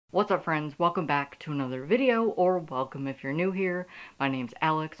What's up, friends? Welcome back to another video, or welcome if you're new here. My name's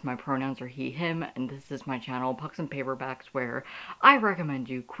Alex, my pronouns are he, him, and this is my channel, Books and Paperbacks, where I recommend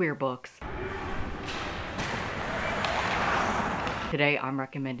you queer books. Today I'm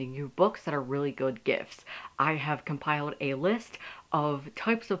recommending you books that are really good gifts. I have compiled a list of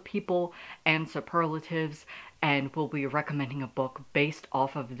types of people and superlatives, and will be recommending a book based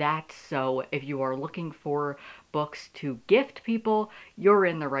off of that. So if you are looking for books to gift people, you're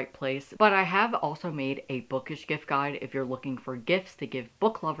in the right place. But I have also made a bookish gift guide if you're looking for gifts to give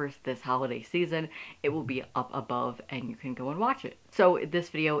book lovers this holiday season. It will be up above and you can go and watch it. So this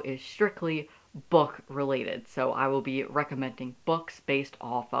video is strictly book related, so I will be recommending books based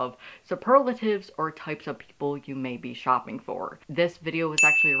off of superlatives or types of people you may be shopping for. This video was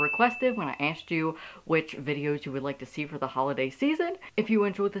actually requested when I asked you which videos you would like to see for the holiday season. If you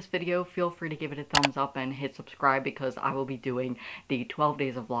enjoyed this video, feel free to give it a thumbs up and hit subscribe, because I will be doing the 12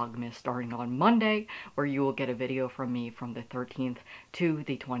 days of Vlogmas starting on Monday, where you will get a video from me from the 13th to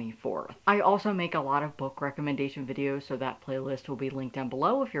the 24th. I also make a lot of book recommendation videos, so that playlist will be linked down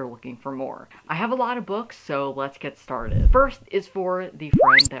below if you're looking for more. I have a lot of books, so let's get started. First is for the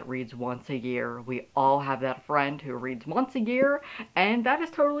friend that reads once a year. We all have that friend who reads once a year, and that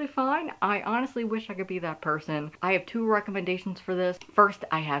is totally fine. I honestly wish I could be that person. I have two recommendations for this. First,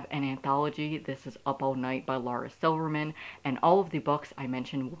 I have an anthology. This is Up All Night by Silverman, and all of the books I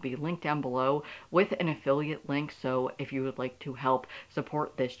mentioned will be linked down below with an affiliate link, so if you would like to help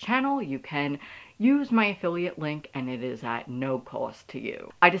support this channel, you can use my affiliate link and it is at no cost to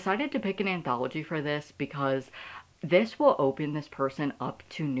you. I decided to pick an anthology for this because this will open this person up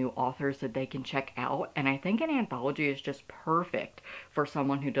to new authors that they can check out, and I think an anthology is just perfect for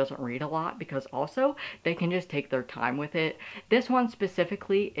someone who doesn't read a lot, because also they can just take their time with it. This one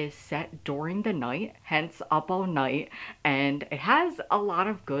specifically is set during the night, hence Up All Night, and it has a lot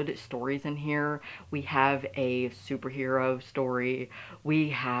of good stories in here. We have a superhero story, we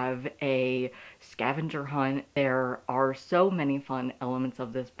have a scavenger hunt. There are so many fun elements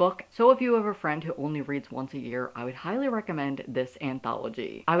of this book, so if you have a friend who only reads once a year, I would highly recommend this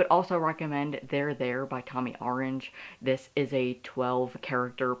anthology. I would also recommend They're There by Tommy Orange. This is a 12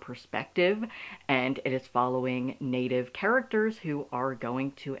 character perspective, and it is following native characters who are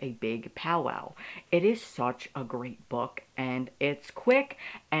going to a big powwow. It is such a great book, and it's quick,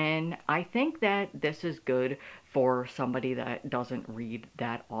 and I think that this is good for somebody that doesn't read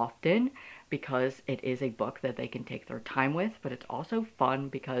that often, because it is a book that they can take their time with, but it's also fun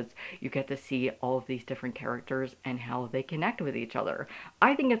because you get to see all of these different characters and how they connect with each other.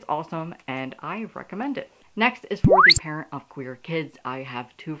 I think it's awesome and I recommend it. Next is for the parent of queer kids. I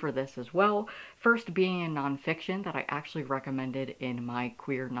have two for this as well. First being a nonfiction that I actually recommended in my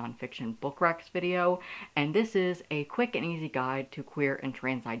queer nonfiction book recs video, and this is a quick and easy guide to queer and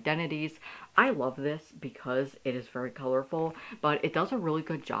trans identities. I love this because it is very colorful, but it does a really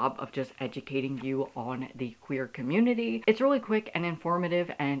good job of just educating you on the queer community. It's really quick and informative,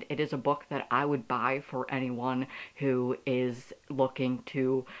 and it is a book that I would buy for anyone who is looking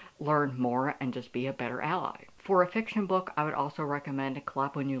to learn more and just be a better ally. For a fiction book, I would also recommend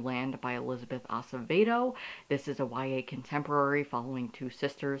Clap When You Land by Elizabeth Acevedo. This is a YA contemporary following two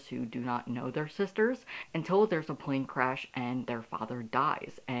sisters who do not know their sisters until there's a plane crash and their father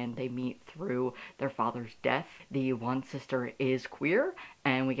dies, and they meet through their father's death. The one sister is queer,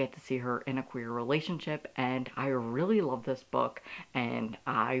 and we get to see her in a queer relationship, and I really love this book, and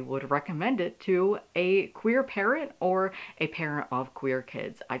I would recommend it to a queer parent or a parent of queer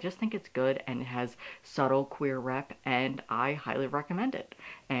kids. I just think it's good, and it has subtle queer rep, and I highly recommend it.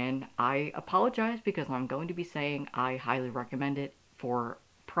 And I apologize because I'm going to be saying I highly recommend it for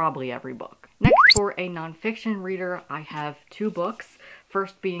probably every book. Next, for a nonfiction reader, I have two books.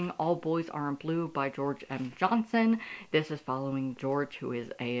 First being All Boys Aren't Blue by George M. Johnson. This is following George, who is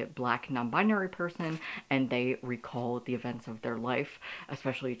a black non-binary person, and they recall the events of their life,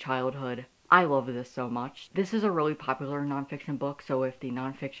 especially childhood. I love this so much. This is a really popular nonfiction book, so if the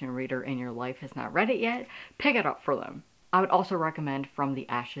nonfiction reader in your life has not read it yet, pick it up for them. I would also recommend From the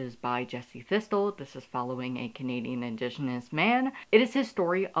Ashes by Jesse Thistle. This is following a Canadian Indigenous man. It is his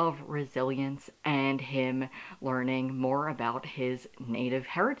story of resilience and him learning more about his native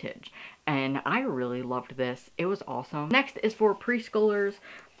heritage. And I really loved this. It was awesome. Next is for preschoolers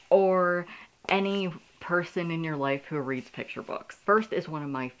or any person in your life who reads picture books. First is one of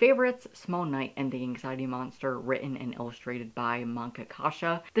my favorites, Small Knight and the Anxiety Monster, written and illustrated by Manka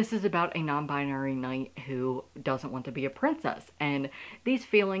Kasha. This is about a non-binary knight who doesn't want to be a princess, and these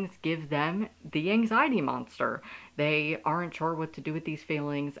feelings give them the anxiety monster. they aren't sure what to do with these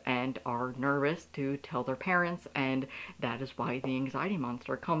feelings and are nervous to tell their parents, and that is why the anxiety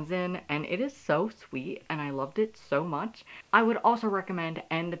monster comes in, and it is so sweet and I loved it so much. I would also recommend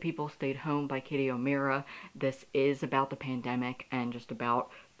And the People Stayed Home by Katie O'Meara. This is about the pandemic and just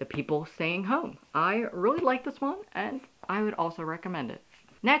about the people staying home. I really like this one and I would also recommend it.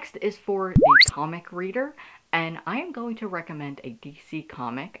 Next is for the comic reader, and I am going to recommend a DC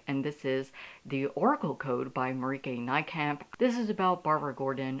comic, and this is The Oracle Code by Marieke Nijkamp. This is about Barbara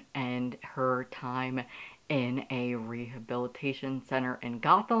Gordon and her time in a rehabilitation center in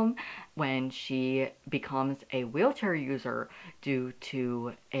Gotham when she becomes a wheelchair user due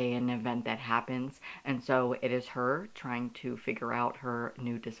to an event that happens. And so it is her trying to figure out her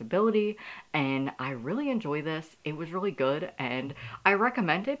new disability, and I really enjoy this. It was really good and I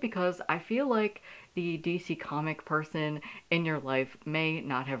recommend it because I feel like the DC comic person in your life may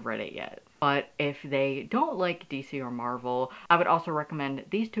not have read it yet. But if they don't like DC or Marvel, I would also recommend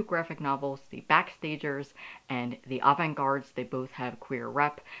these two graphic novels, The Backstagers and The Avant-Gardes. They both have queer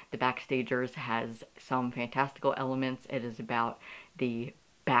rep. The Backstagers has some fantastical elements. It is about the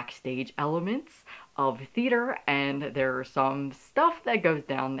backstage elements of theater, and there's some stuff that goes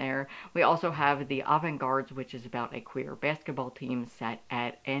down there. We also have The Avant-Gardes, which is about a queer basketball team set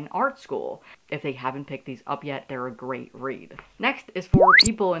at an art school. If they haven't picked these up yet, they're a great read. Next is for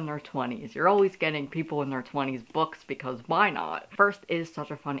people in their 20s. You're always getting people in their 20s books because why not? First is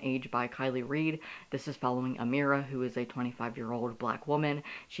Such a Fun Age by Kylie Reed. This is following Amira, who is a 25-year-old black woman.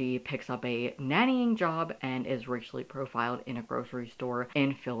 She picks up a nannying job and is racially profiled in a grocery store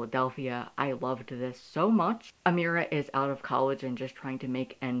in Philadelphia. I loved this so much. Amira is out of college and just trying to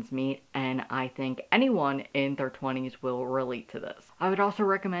make ends meet, and I think anyone in their 20s will relate to this. I would also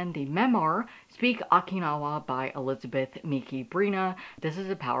recommend the memoir Speak Okinawa by Elizabeth Miki Brina. This is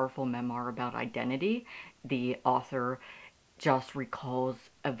a powerful memoir about identity. The author just recalls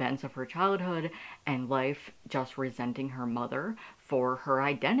events of her childhood and life, just resenting her mother for her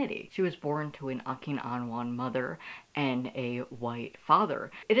identity. She was born to an Okinawan mother and a white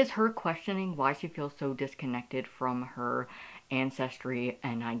father. It is her questioning why she feels so disconnected from her ancestry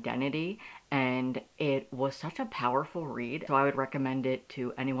and identity, and it was such a powerful read. So I would recommend it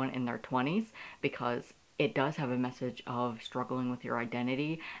to anyone in their 20s because it does have a message of struggling with your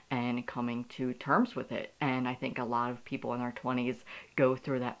identity and coming to terms with it. And I think a lot of people in their 20s go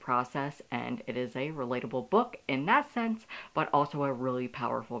through that process, and it is a relatable book in that sense, but also a really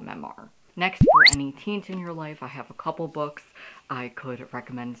powerful memoir. Next, for any teens in your life, I have a couple books. I could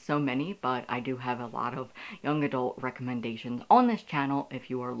recommend so many, but I do have a lot of young adult recommendations on this channel if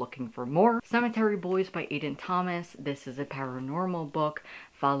you are looking for more. Cemetery Boys by Aiden Thomas. This is a paranormal book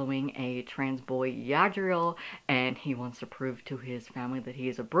following a trans boy, Yadriel, and he wants to prove to his family that he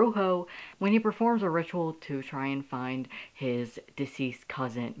is a brujo. When he performs a ritual to try and find his deceased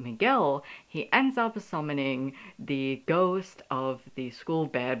cousin, Miguel, he ends up summoning the ghost of the school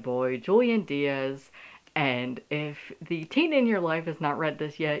bad boy, Julian Diaz. And if the teen in your life has not read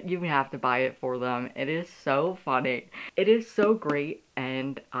this yet, you have to buy it for them. It is so funny. It is so great,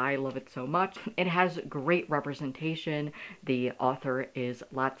 and I love it so much. It has great representation. The author is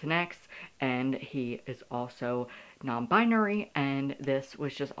Latinx, and he is also non-binary, and this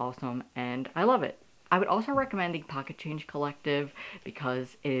was just awesome, and I love it. I would also recommend the Pocket Change Collective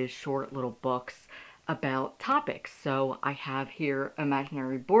because it is short little books about topics. So I have here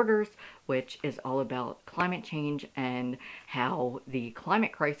Imaginary Borders, which is all about climate change and how the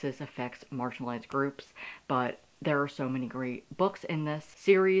climate crisis affects marginalized groups, but there are so many great books in this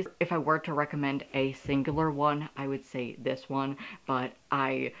series. If I were to recommend a singular one, I would say this one, but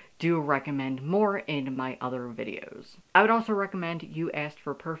I do recommend more in my other videos. I would also recommend You Asked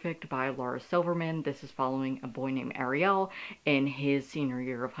for Perfect by Laura Silverman. This is following a boy named Ariel in his senior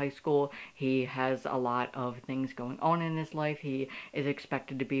year of high school. He has a lot of things going on in his life. He is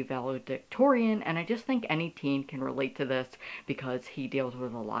expected to be valedictorian, and I just think any teen can relate to this because he deals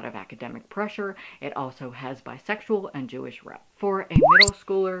with a lot of academic pressure. It also has bisexual and Jewish rep. For a middle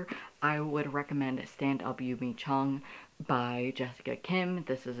schooler, I would recommend Stand Up Yumi Chung by Jessica Kim.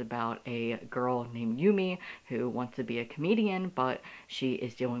 This is about a girl named Yumi who wants to be a comedian, but she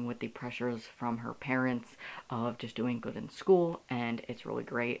is dealing with the pressures from her parents of just doing good in school, and it's really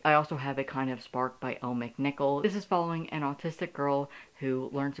great. I also have A Kind of Spark by Elle McNichol. This is following an autistic girl who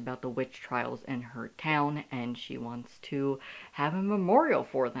learns about the witch trials in her town, and she wants to have a memorial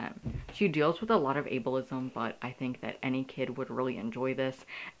for them. She deals with a lot of ableism, but I think that any kid would really enjoy this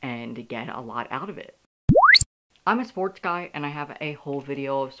and get a lot out of it. I'm a sports guy and I have a whole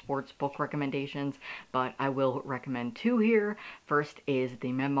video of sports book recommendations, but I will recommend two here. First is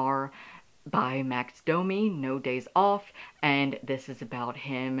the memoir by Max Domi, No Days Off, and this is about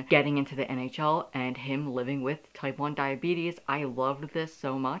him getting into the NHL and him living with type 1 diabetes. I loved this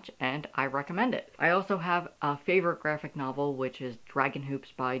so much and I recommend it. I also have a favorite graphic novel, which is Dragon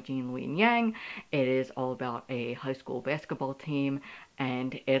Hoops by Jean Luen Yang. It is all about a high school basketball team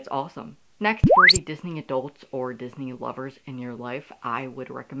and it's awesome. Next, for the Disney adults or Disney lovers in your life, I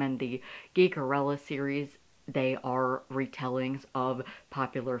would recommend the Geekerella series. They are retellings of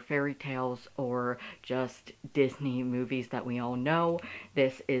popular fairy tales or just Disney movies that we all know.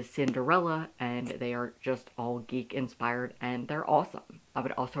 This is Cinderella, and they are just all geek inspired and they're awesome. I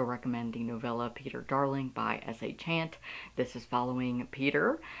would also recommend the novella Peter Darling by S.A. Chant. This is following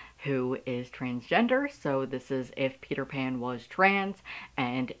Peter, who is transgender, so this is if Peter Pan was trans,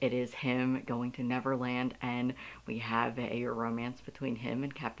 and it is him going to Neverland, and we have a romance between him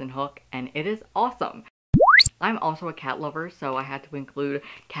and Captain Hook, and it is awesome. I'm also a cat lover, so I had to include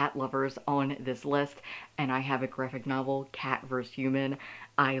cat lovers on this list, and I have a graphic novel, Cat vs. Human.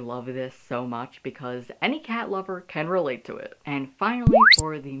 I love this so much because any cat lover can relate to it. And finally,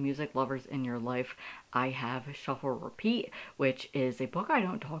 for the music lovers in your life, I have Shuffle Repeat, which is a book I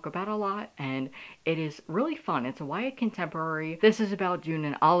don't talk about a lot, and it is really fun. It's a YA contemporary. This is about June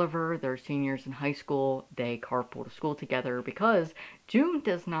and Oliver. They're seniors in high school. They carpool to school together because June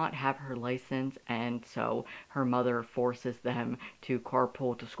does not have her license, and so her mother forces them to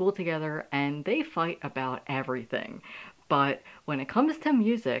carpool to school together, and they fight about everything. But when it comes to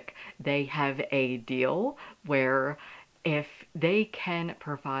music, they have a deal where if they can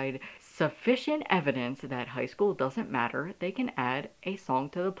provide sufficient evidence that high school doesn't matter, they can add a song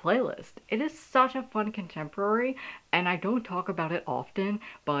to the playlist. It is such a fun contemporary, and I don't talk about it often,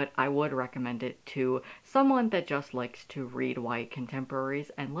 but I would recommend it to someone that just likes to read YA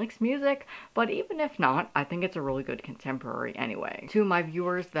contemporaries and likes music, but even if not, I think it's a really good contemporary anyway. To my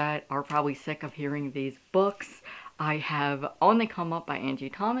viewers that are probably sick of hearing these books, I have On They Come Up by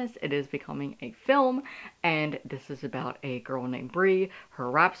Angie Thomas. It is becoming a film, and this is about a girl named Brie. Her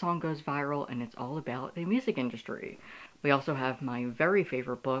rap song goes viral, and it's all about the music industry. We also have my very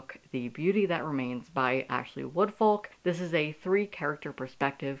favorite book, The Beauty That Remains by Ashley Woodfolk. This is a 3-character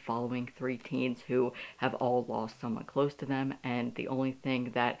perspective following 3 teens who have all lost someone close to them, and the only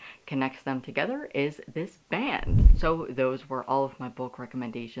thing that connects them together is this band. So those were all of my book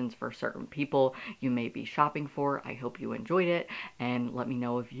recommendations for certain people you may be shopping for. I hope you enjoyed it, and let me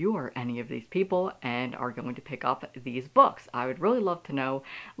know if you are any of these people and are going to pick up these books. I would really love to know.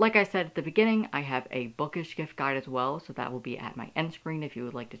 Like I said at the beginning, I have a bookish gift guide as well, so that will be at my end screen if you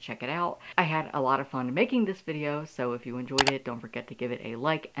would like to check it out. I had a lot of fun making this video, so if you enjoyed it, don't forget to give it a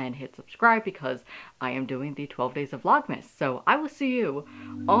like and hit subscribe because I am doing the 12 days of Vlogmas. So I will see you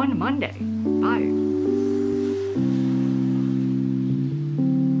on Monday. Bye.